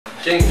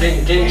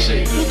Gang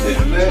shit.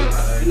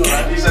 You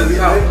know, he said we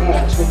out. Come on,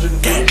 let's go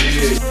drink the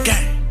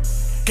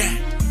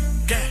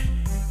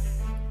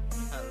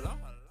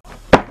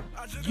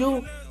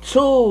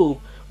YouTube,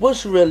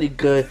 what's really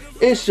good?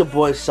 It's your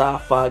boy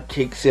Sci-Fi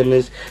Kicks in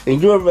this, and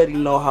you already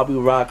know how we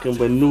rocking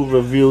with new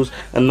reviews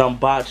and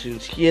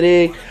unboxings.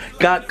 Kidding?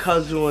 Got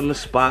Cousin on the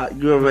spot.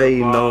 You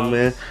already know,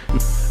 man. You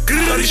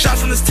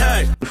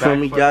feel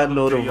me? Y'all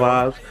know the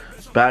vibes.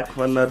 Back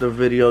for another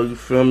video. You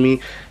feel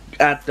me?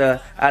 At the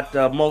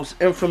most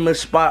infamous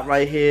spot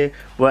right here,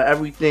 where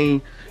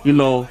everything, you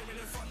know,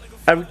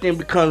 everything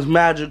becomes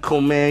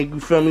magical, man.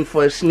 You feel me?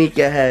 For a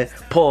sneakerhead.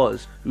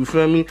 Pause. You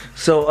feel me?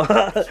 So,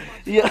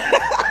 yeah.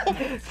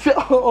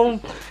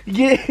 So,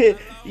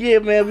 yeah,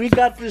 man. We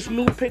got this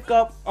new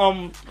pickup,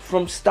 from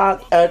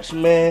StockX,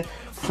 man.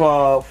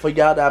 For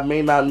y'all that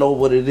may not know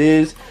what it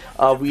is.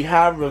 We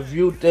have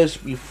reviewed this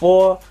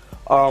before,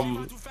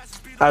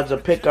 as a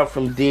pickup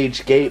from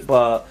Dhgate,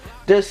 but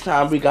this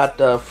time we got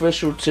the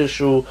official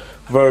tissue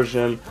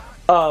version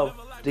of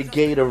the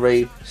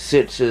Gatorade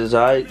 6s,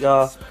 alright,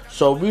 y'all?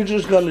 So we're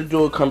just gonna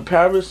do a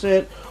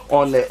comparison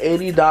on the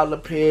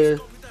 $80 pair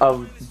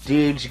of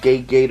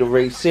Dhgate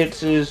Gatorade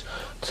 6s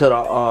to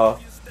the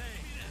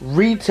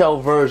retail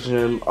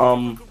version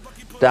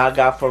that I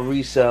got for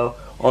resale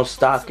on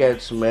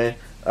StockX, man.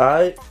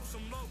 Alright?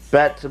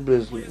 Back to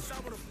business.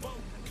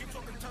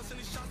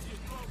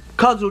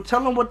 Cuzzo,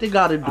 tell them what they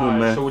gotta do,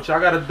 man. So what y'all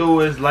gotta do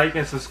is like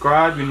and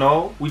subscribe. You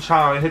know, we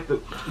trying to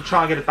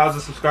get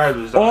 1,000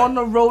 subscribers. On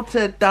the road to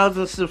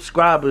 1,000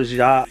 subscribers,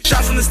 y'all.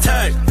 Shots from this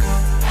tag.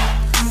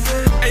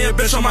 Hey, a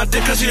bitch on my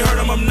dick 'cause she heard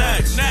him. I'm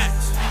next.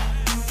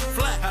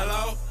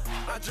 Hello.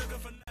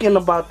 Thinking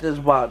about this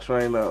box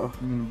right now.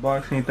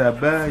 Box ain't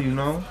that bad, you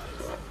know.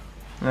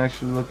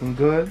 Actually looking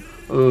good.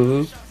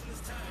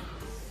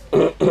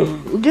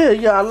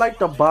 Yeah, I like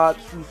the box.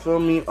 You feel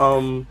me?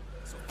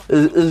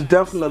 It's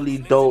definitely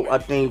dope. I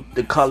think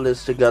the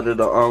colors together,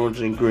 the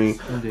orange and green,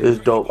 is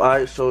dope.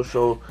 Alright,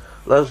 so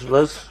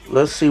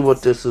let's see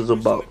what this is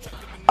about.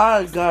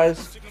 Alright,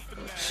 guys.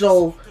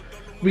 So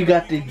we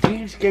got the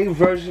Dhgate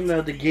version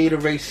of the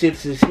Gatorade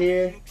 6s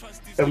here,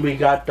 and we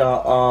got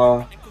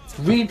the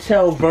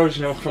retail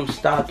version from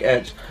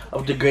StockX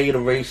of the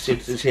Gatorade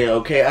 6s here.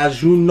 Okay,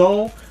 as you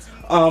know,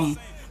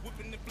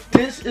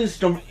 this is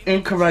the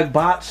incorrect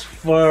box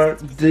for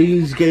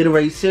these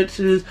Gatorade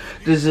 6s.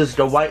 This is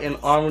the white and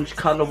orange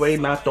colorway,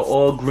 not the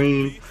all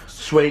green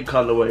suede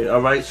colorway.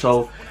 Alright,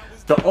 so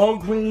the all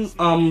green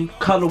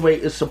colorway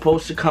is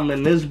supposed to come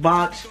in this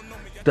box.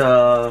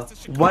 The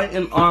white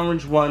and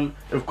orange one,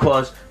 of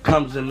course,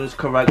 comes in this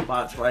correct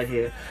box right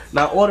here.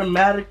 Now,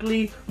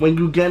 automatically, when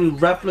you get in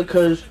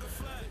replicas,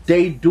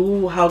 they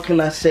do, how can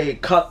I say,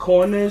 cut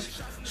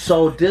corners.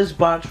 So this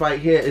box right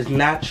here is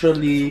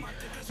naturally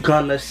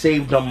gonna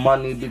save them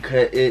money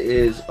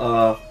because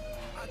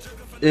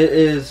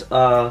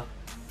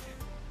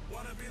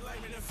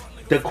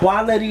the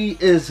quality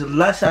is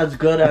less as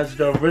good as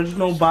the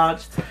original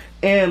box,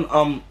 and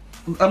I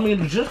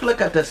mean, just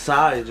look at the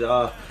size.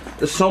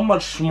 It's so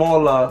much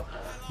smaller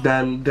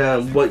than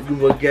what you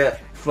would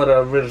get for the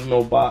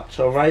original box.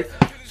 All right,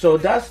 so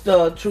that's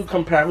the two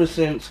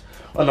comparisons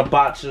on the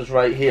boxes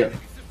right here.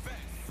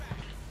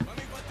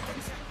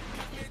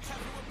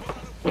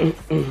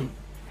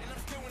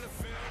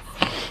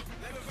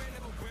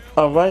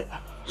 Alright,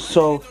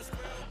 so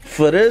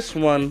for this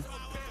one,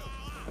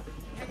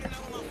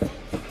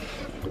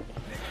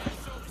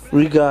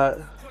 we got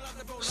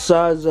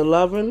size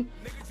 11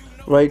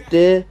 right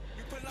there.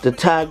 The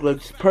tag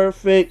looks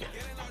perfect.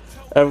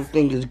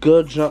 Everything is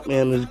good.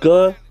 Jumpman is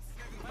good.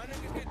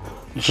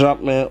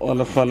 Jumpman on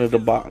the front of the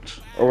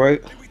box.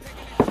 Alright.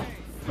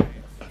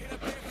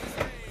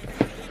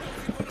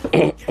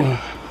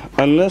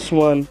 And this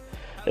one,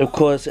 of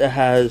course, it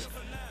has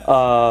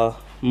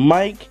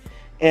Mike.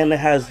 And it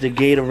has the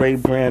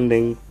Gatorade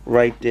branding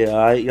right there,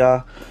 alright,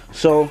 y'all?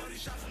 So,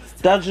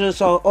 that's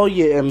just all. Oh,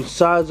 yeah, and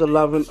size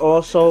 11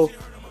 also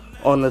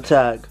on the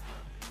tag.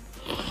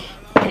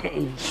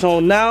 So,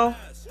 now,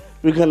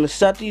 we're going to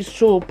set these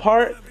two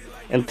apart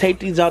and take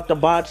these out the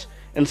box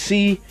and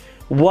see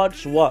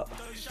what's what.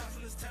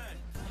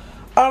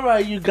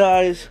 Alright, you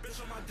guys.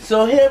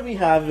 So, here we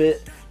have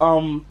it.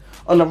 On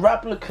the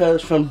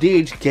replicas from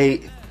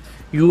Dhgate,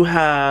 you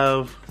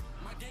have,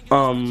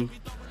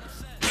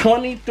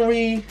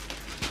 23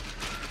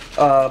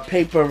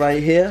 paper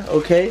right here,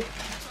 okay?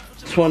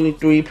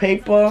 23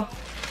 paper.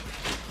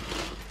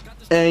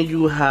 And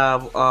you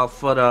have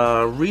for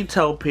the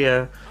retail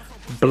pair,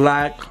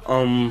 black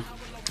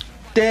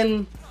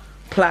thin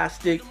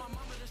plastic,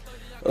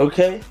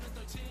 okay?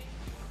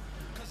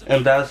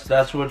 And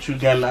that's what you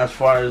get as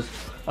far as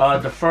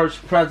the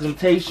first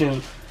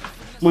presentation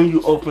when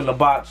you open the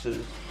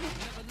boxes.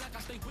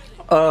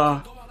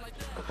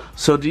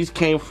 So these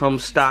came from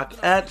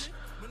StockX.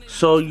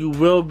 So you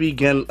will be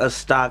getting a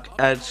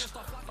StockX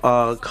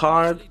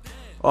card,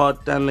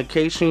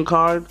 authentication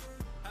card.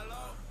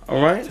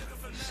 Alright,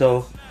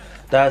 so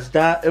that's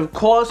that. Of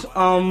course,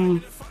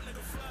 the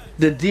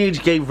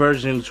Dhgate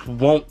versions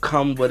won't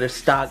come with a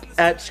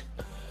StockX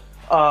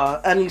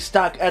any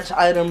StockX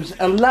items,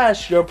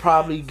 unless you're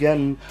probably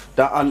getting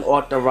the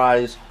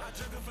unauthorized,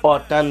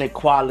 authentic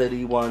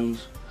quality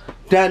ones.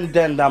 Then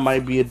that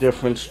might be a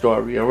different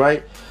story. All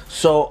right.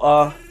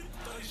 So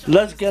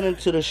let's get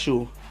into the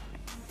shoe.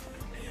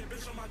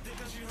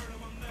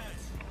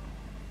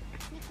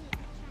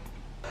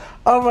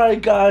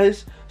 Alright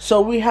guys,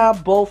 so we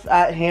have both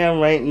at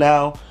hand right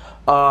now.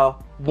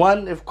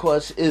 One of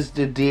course is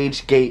the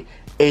Dhgate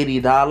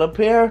 $80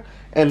 pair,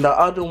 and the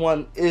other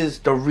one is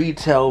the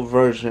retail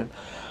version.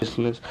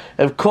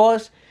 Of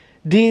course,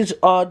 these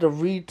are the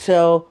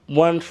retail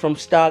ones from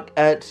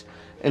StockX,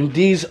 and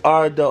these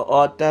are the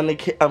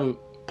authentic, the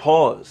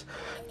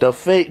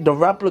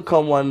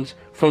replica ones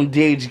from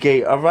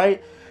Dhgate.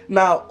 Alright,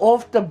 now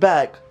off the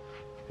back,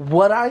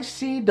 what I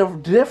see the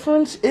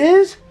difference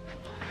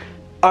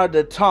are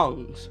the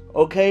tongues.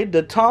 Okay,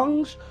 the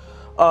tongues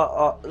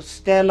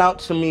stand out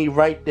to me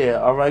right there.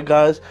 Alright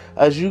guys,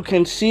 as you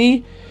can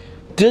see,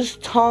 this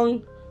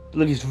tongue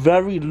looks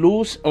very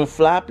loose and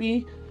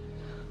flappy.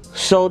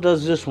 So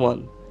does this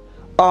one.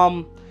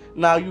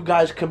 Now you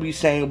guys could be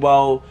saying,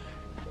 well,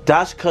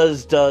 that's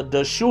because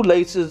the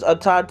shoelaces are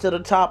tied to the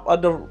top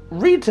of the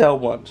retail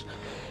ones.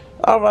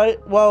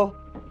 Alright, well,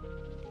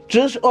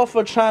 just off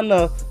of trying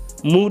to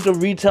move the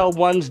retail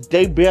ones,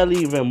 they barely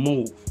even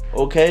move.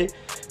 Okay,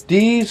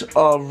 these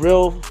are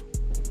real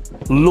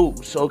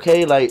loose.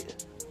 Okay, like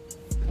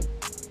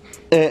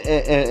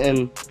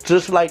and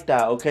just like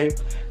that. Okay,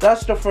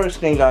 that's the first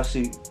thing I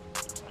see.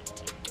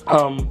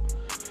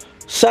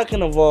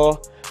 Second of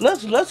all,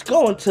 let's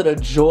go into the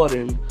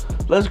Jordan.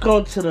 Let's go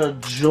into the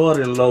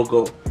Jordan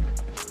logo.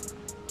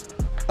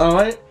 All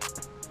right.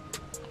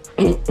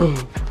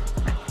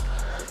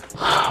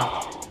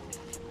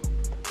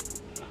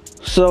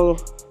 So,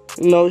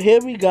 here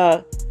we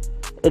got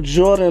a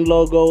Jordan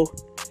logo.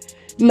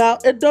 Now,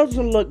 it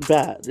doesn't look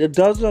bad. It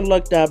doesn't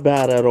look that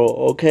bad at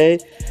all, okay?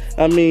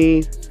 I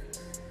mean,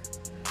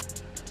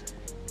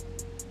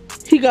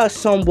 he got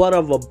somewhat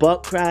of a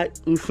butt crack,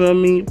 you feel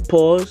me?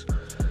 Pause.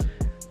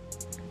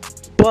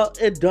 But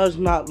it does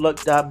not look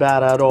that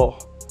bad at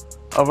all.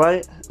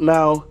 Alright?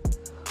 Now,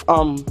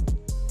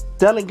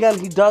 then again,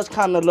 he does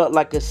kind of look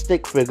like a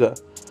stick figure.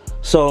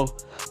 So,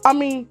 I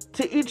mean,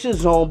 to each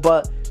his own,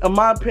 but in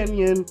my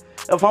opinion,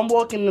 if I'm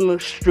walking in the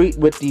street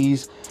with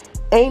these,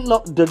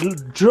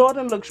 the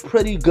Jordan looks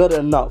pretty good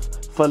enough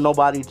for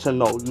nobody to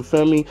know. You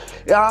feel me?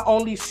 I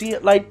only see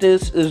it like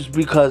this is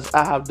because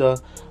I have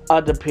the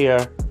other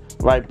pair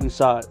right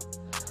beside.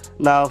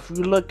 Now, if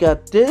you look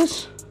at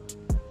this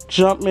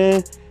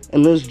Jumpman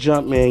and this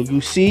Jumpman,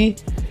 you see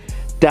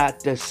that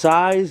the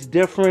size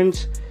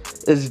difference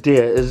is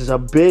there. It's a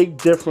big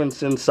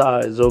difference in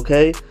size,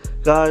 okay,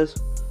 guys?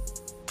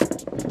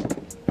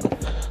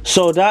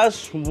 So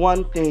that's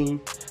one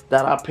thing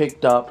that I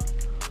picked up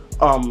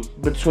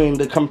between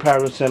the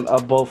comparison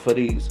of both of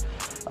these.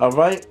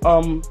 Alright,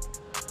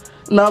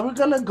 now we're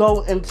gonna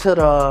go into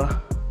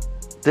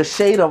the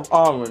shade of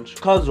orange.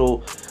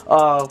 Cuzzle,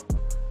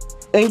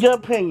 in your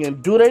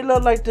opinion, do they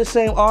look like the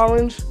same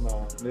orange?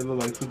 No, they look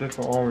like two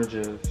different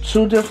oranges.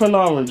 Two different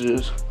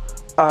oranges.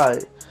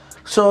 Alright,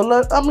 so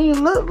let's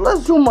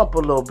zoom up a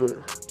little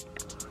bit.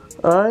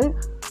 Alright,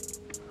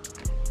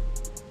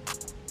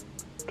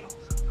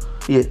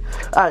 yeah.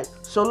 Alright,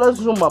 so let's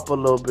zoom up a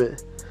little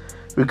bit.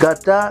 We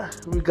got that,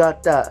 we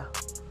got that.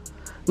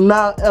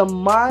 Now, in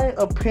my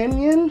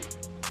opinion,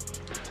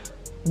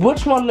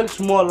 which one looks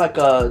more like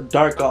a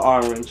darker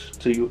orange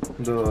to you?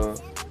 The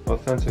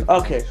authentic.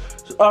 Okay,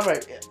 so,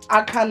 alright,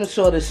 I kind of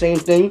saw the same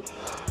thing.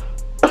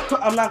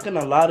 I'm not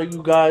gonna lie to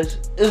you guys,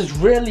 it's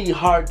really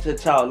hard to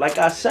tell. Like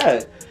I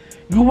said,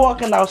 you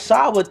walking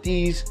outside with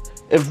these,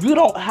 if you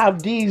don't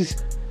have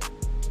these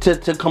to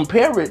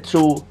compare it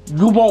to,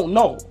 you won't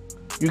know.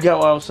 You get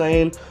what I'm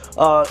saying?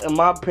 In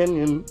my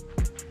opinion,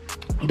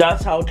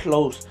 that's how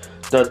close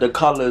the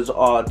colors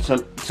are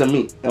to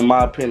me, in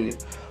my opinion.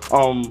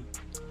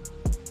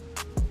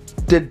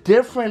 The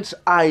difference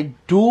I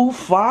do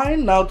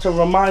find, now to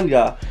remind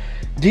y'all,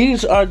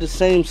 these are the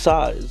same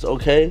size,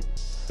 okay?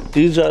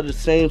 These are the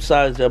same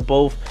size, they're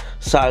both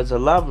size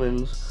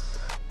 11s.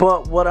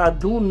 But what I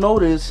do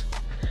notice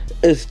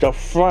is the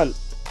front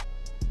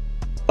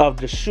of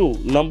the shoe.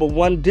 Number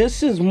one,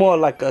 this is more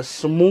like a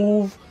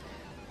smooth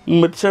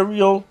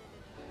material.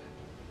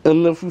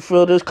 And if you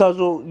feel this,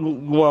 Cuzzle, you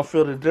want to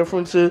feel the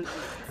differences?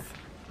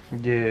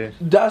 Yeah.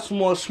 That's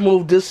more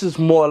smooth. This is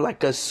more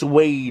like a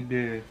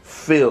suede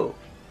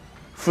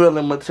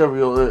feeling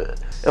material,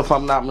 if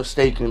I'm not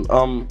mistaken.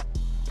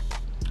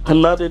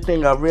 Another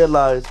thing I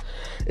realized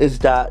is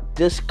that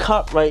this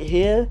cut right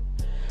here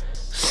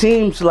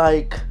seems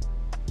like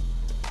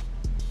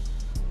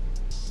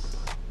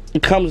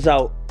it comes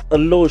out a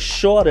little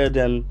shorter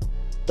than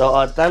the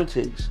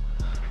authentics.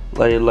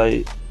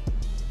 Like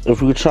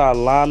if we try to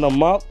line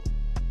them up,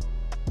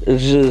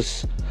 it's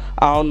just,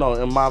 I don't know,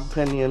 in my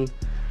opinion,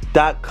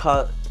 that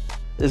cut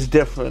is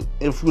different.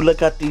 If we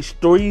look at these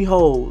three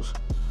holes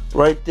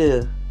right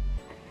there,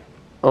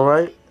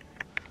 alright,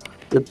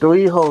 the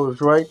three holes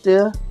right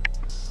there,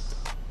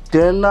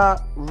 they're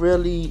not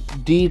really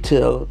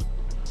detailed.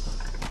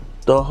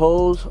 The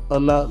holes are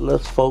not.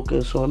 Let's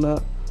focus on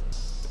that.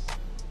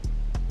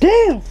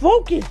 Damn,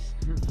 focus.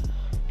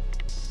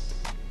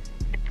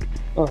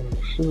 Oh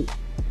shoot.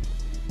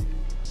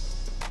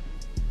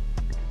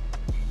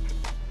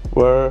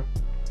 Where?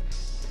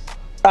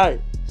 Alright,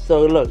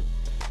 so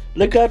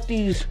look at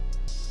these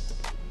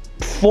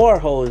 4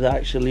 holes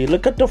actually.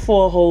 Look at the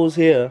 4 holes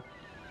here.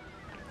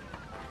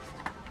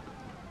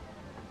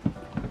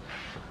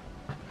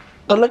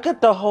 And look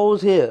at the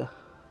holes here.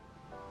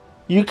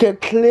 You can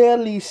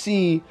clearly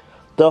see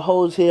the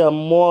holes here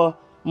are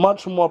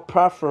much more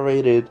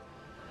perforated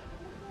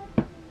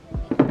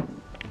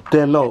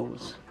than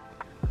those.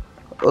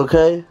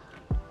 Okay?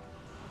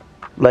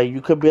 Like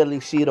you could barely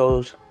see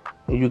those.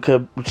 You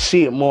could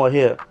see it more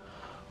here.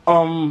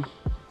 What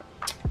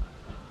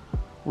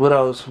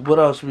else? What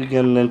else we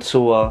getting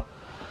into?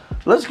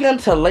 Let's get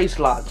into lace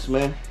locks,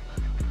 man.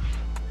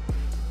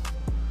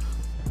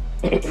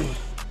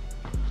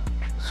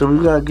 So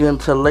we gotta get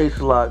into lace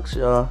locks,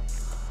 y'all.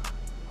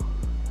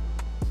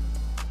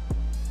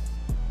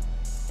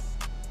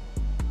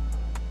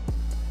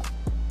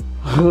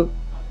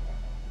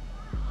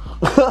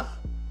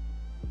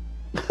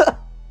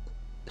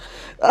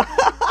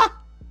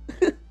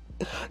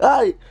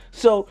 Alright,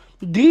 so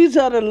these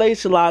are the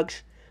lace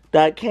locks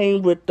that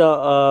came with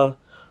the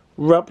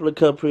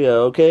replica pair,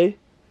 okay?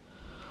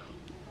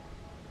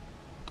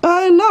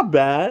 Alright, not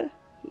bad.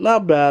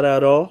 Not bad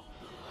at all.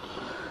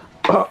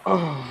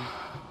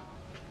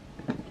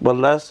 But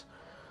let's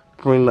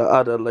bring the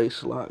other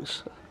lace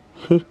locks.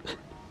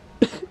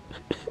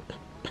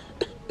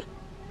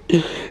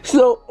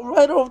 So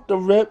right off the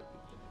rip,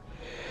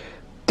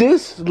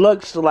 this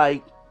looks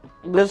like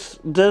this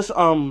lace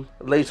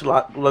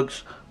lock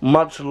looks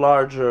much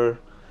larger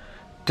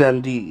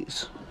than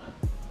these.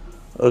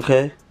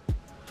 Okay,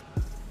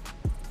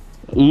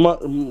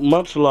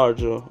 much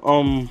larger.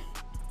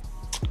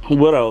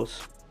 What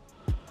else?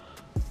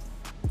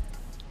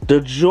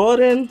 The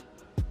Jordan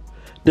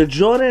and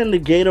the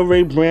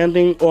Gatorade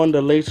branding on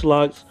the lace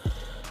locks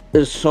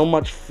is so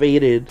much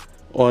faded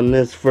on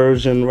this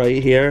version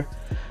right here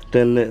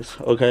than this,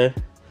 okay?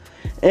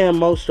 And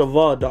most of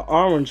all, the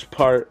orange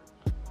part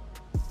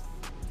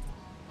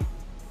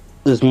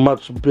is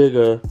much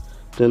bigger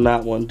than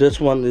that one.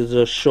 This one is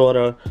a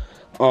shorter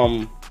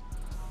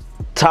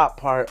top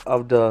part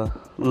of the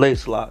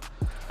lace lock.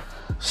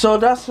 So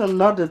that's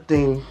another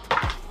thing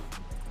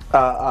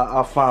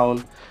I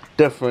found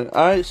different.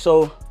 Alright,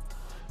 so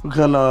we're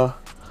gonna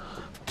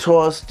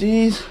toss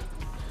these,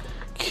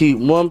 keep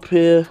one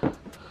pair,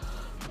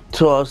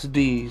 toss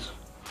these.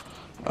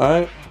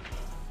 Alright,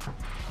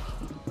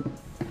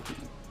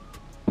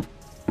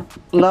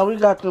 now we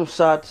got them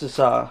side to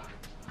side.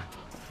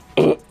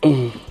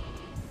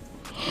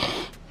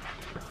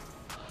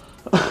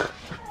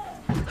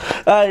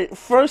 Alright,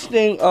 first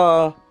thing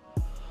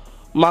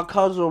my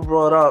cousin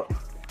brought up.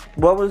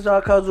 What was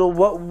our cousin?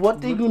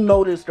 What did you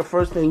notice? The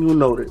first thing you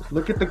noticed?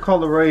 Look at the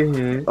color right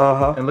here.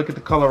 And look at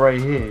the color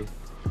right here.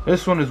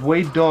 This one is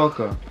way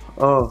darker.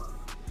 Oh.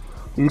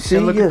 You see?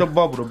 And look at the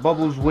bubble. The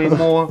bubble's way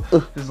more.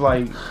 It's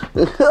like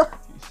you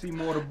see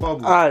more of the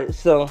bubble. Alright,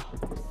 so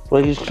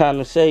what he's trying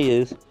to say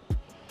is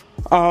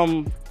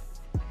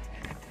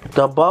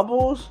the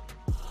bubbles,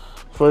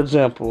 for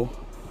example,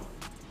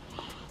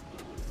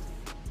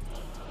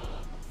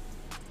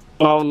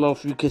 I don't know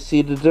if you can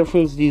see the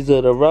difference. These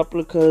are the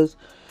replicas.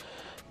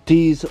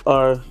 These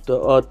are the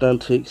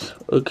authentics,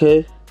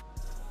 okay?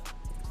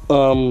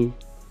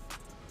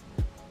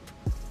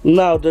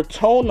 Now the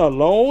tone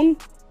alone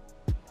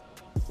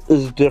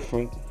is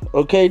different,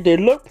 okay? They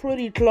look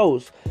pretty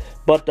close,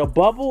 but the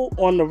bubble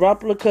on the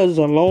replicas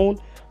alone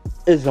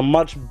is a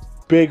much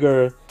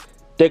bigger,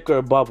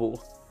 thicker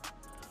bubble.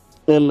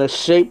 And the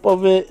shape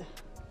of it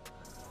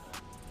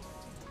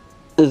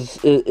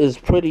is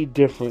pretty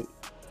different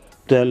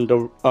than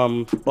the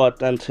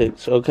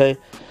authentics, okay?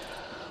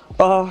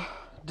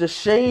 The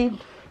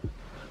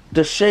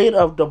shade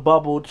of the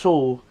bubble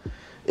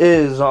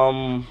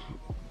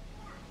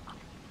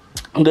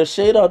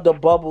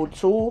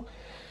too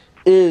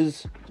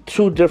is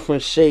two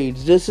different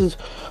shades. This is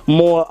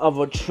more of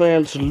a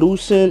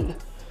translucent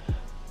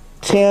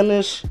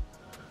tannish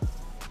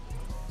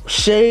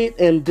shade,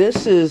 and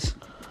this is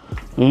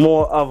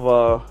more of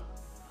a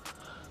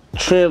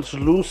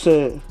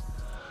translucent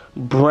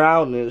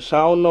brownish. I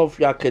don't know if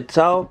y'all could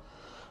tell,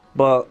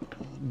 but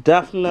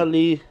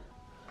definitely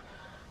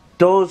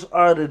those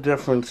are the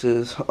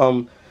differences.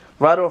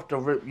 Right off the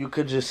rip, you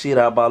could just see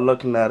that by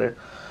looking at it.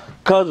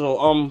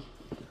 Cousin,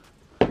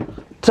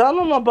 tell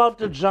them about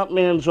the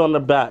Jumpmans on the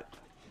back.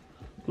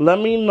 Let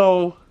me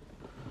know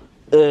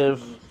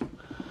if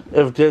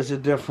there's a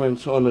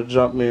difference on the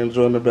Jumpmans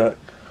on the back.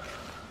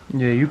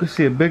 Yeah, you can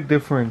see a big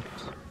difference.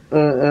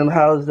 And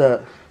how's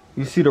that?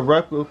 You see the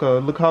replica.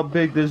 Look how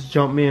big this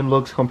Jumpman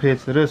looks compared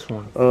to this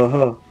one.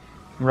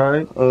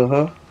 Right?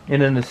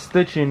 And then the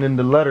stitching in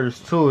the letters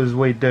too is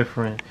way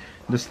different.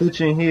 The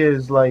stitching here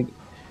is like,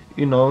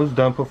 you know, it's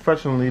done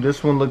professionally.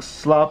 This one looks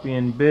sloppy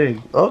and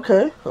big.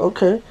 Okay.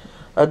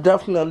 I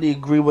definitely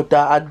agree with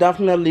that. I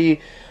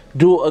definitely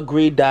do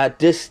agree that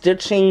this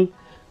stitching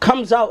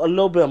comes out a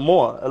little bit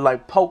more. It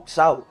like pokes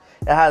out.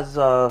 It has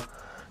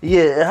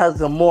it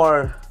has a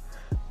more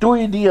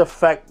 3D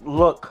effect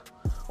look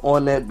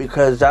on it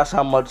because that's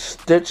how much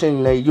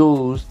stitching they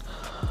used.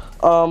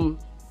 And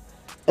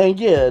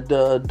yeah,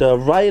 the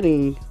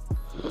writing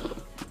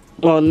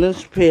on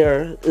this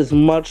pair is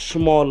much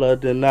smaller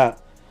than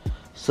that.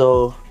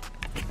 So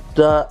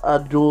that I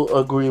do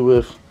agree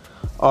with.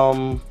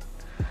 And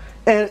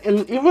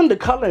even the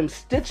color and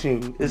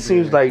stitching, it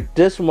seems like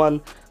this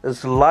one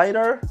is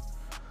lighter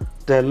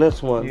than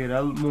this one. Yeah,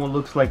 that more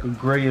looks like a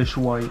grayish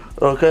white.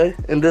 Okay,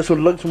 and this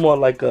one looks more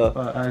like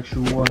a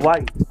actual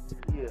white.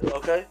 Yeah.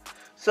 Okay,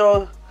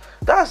 so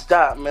that's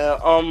that, man.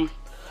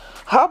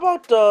 How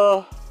about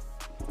the?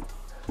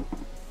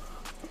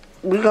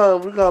 We're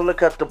gonna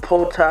look at the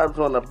pull tabs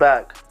on the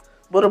back.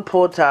 What are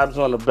pull tabs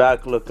on the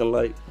back looking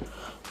like?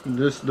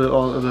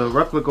 The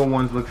replica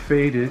ones look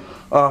faded.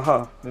 They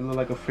look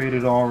like a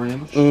faded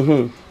orange.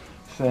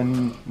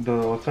 And the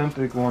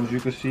authentic ones, you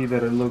can see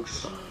that it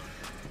looks.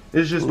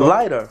 It's just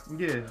lighter.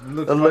 Yeah, it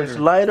looks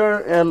lighter,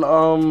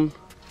 and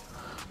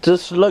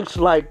this looks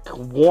like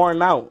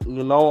worn out.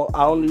 You know,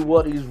 I only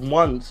wore these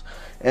once,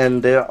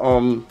 and they're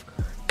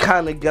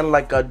kind of getting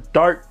like a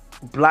dark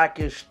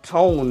blackish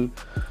tone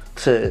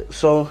to it.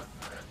 So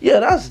yeah,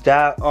 that's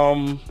that.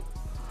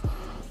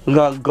 We're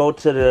gonna go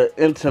to the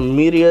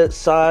intermediate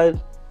side.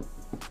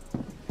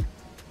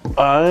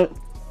 Alright.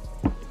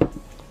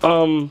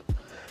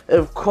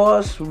 Of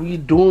course, we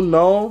do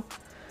know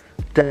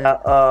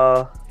that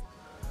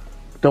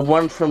the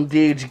one from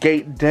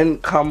Dhgate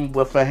didn't come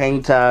with a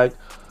hang tag.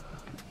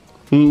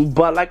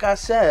 But like I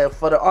said,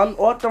 for the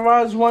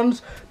unauthorized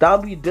ones,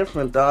 that'll be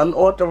different. The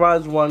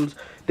unauthorized ones,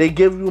 they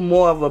give you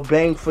more of a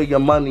bang for your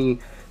money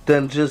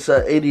than just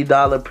a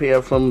 $80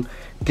 pair from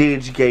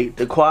Dhgate.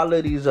 The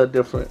qualities are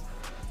different.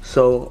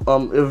 So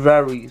it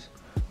varies.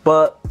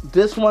 But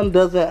this one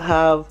doesn't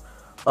have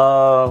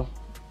a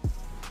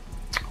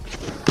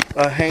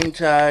hang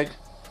tag,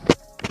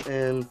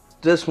 and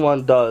this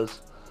one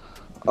does.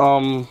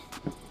 I'm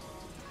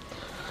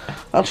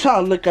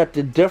trying to look at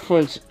the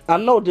difference. I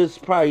know there's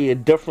probably a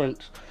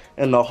difference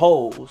in the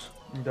holes.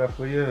 It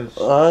definitely is.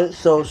 Alright,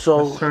 so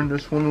let's turn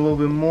this one a little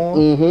bit more.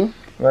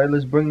 Right,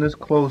 let's bring this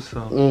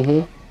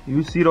closer.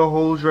 You see the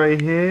holes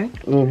right here?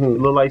 It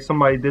look like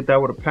somebody did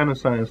that with a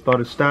penicillin and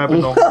started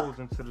stabbing the holes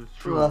into the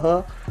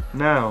shoe.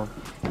 Now,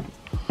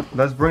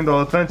 let's bring the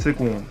authentic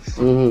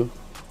ones.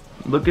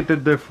 Look at the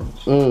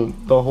difference.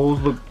 The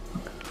holes look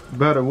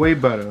better, way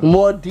better.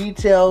 More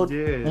detailed,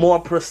 more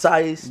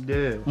precise,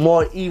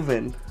 more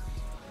even.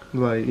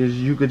 Like,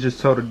 you could just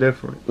tell the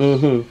difference.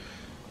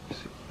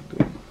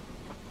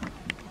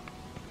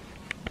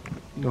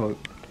 Look.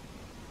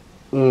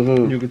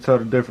 You could tell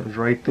the difference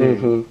right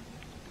there.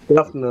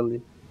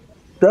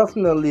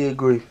 Definitely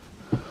agree.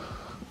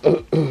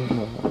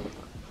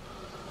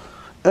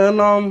 And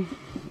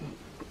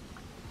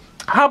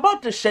how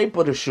about the shape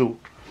of the shoe?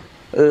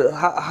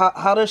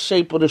 How the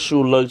shape of the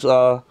shoe looks?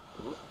 I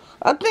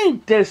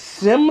think they're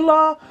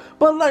similar,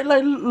 but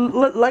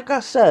like I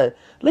said,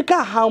 look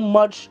at how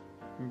much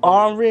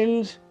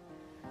orange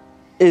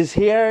is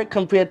here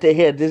compared to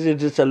here. This is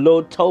just a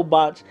little toe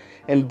box,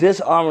 and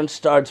this orange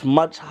starts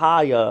much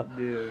higher.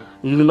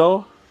 You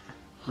know.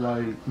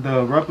 Like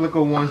the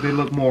replica ones, they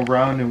look more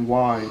round and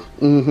wide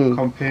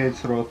compared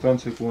to the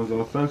authentic ones. The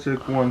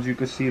authentic ones, you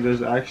can see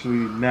there's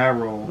actually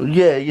narrow.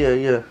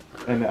 Yeah.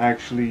 And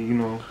actually, you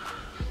know.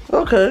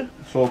 Okay.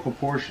 It's all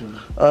proportion.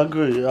 I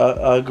agree.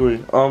 I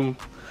agree.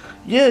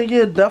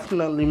 Yeah,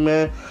 definitely,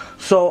 man.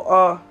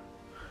 So,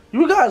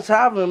 you guys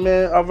have it,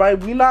 man. All right,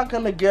 we're not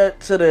gonna get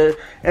to the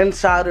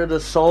inside of the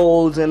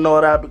soles and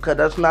all that because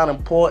that's not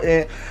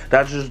important.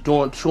 That's just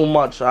doing too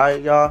much, all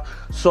right, y'all.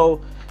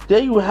 So there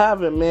you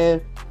have it,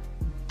 man.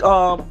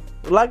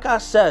 Like I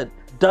said,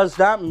 does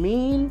that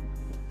mean,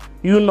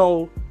 you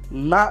know,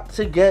 not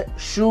to get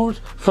shoes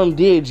from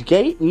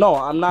Dhgate? No,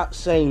 I'm not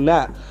saying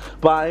that,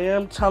 but I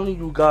am telling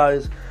you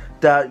guys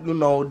that, you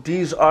know,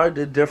 these are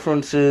the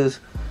differences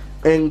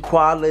in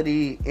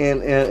quality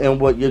and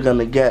what you're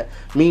gonna get.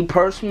 Me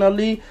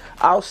personally,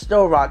 I'll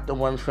still rock the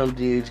ones from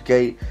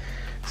Dhgate.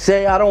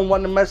 Say I don't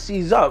want to mess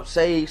these up.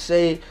 Say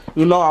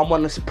you know, I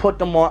want to put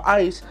them on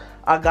ice.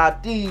 I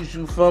got these,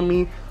 you feel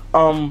me?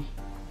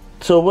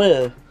 To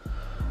wear.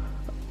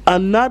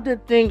 Another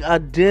thing I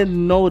did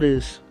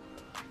notice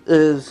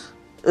is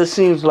it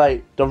seems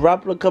like the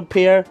replica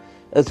pair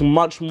is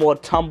much more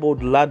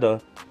tumbled leather.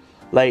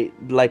 Like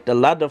the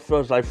leather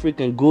feels like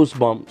freaking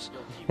goosebumps,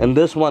 and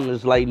this one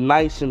is like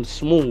nice and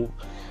smooth,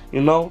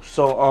 you know.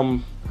 So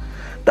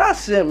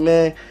that's it,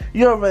 man.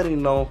 You already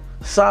know.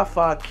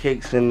 Sci-Fi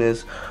Kicks in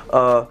this.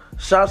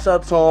 Shouts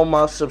out to all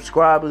my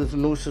subscribers,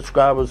 new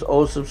subscribers,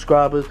 old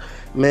subscribers,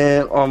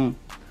 man.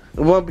 It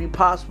wouldn't be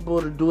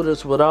possible to do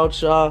this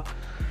without y'all.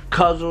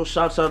 Cousin,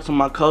 shouts out to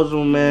my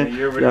cousin, man.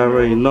 You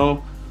already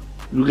know.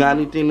 You got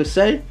anything to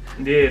say?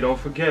 Yeah, don't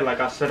forget, like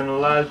I said in the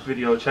last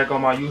video, check out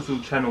my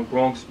YouTube channel,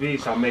 Bronx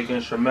Beats. I make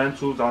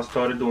instrumentals. I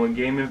started doing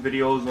gaming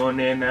videos on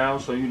there now,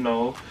 so you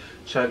know,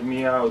 Check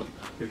me out.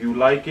 If you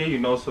like it, you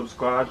know,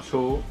 subscribe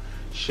too.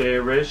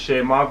 Share it,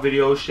 share my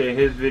videos, share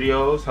his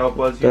videos, help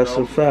us, That's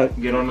a fact.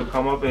 Get on the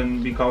come up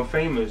and become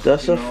famous.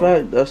 That's a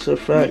fact. That's a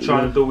fact. We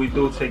trying to do what we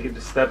do, take it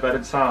a step at a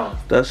time.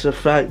 That's a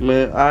fact,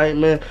 man. Alright,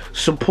 man.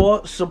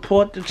 Support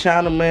the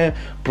channel, man.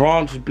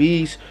 Bronx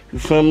Beast, you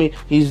feel me?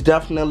 He's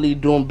definitely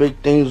doing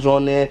big things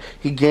on there.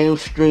 He game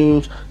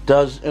streams,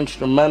 does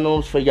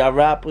instrumentals for y'all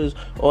rappers,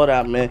 all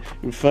that, man.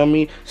 You feel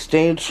me?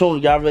 Stay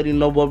tuned. Y'all already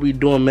know what we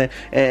doing, man.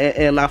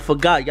 And I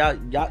forgot,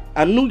 y'all.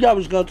 I knew y'all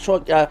was gonna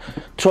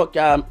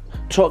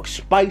talk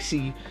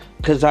spicy,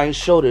 cause I ain't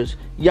show this.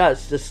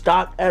 Yes, the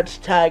stock X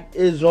tag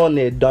is on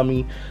there,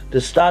 dummy.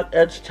 The stock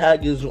X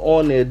tag is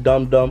on there,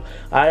 dum.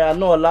 I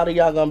know a lot of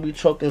y'all gonna be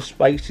talking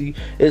spicy.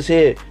 It's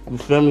here, you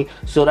feel me?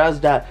 So that's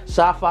that.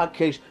 Sci-fi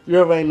case. You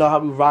already know how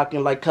we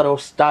rocking like cut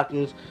off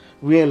stockings.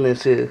 We in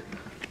this here.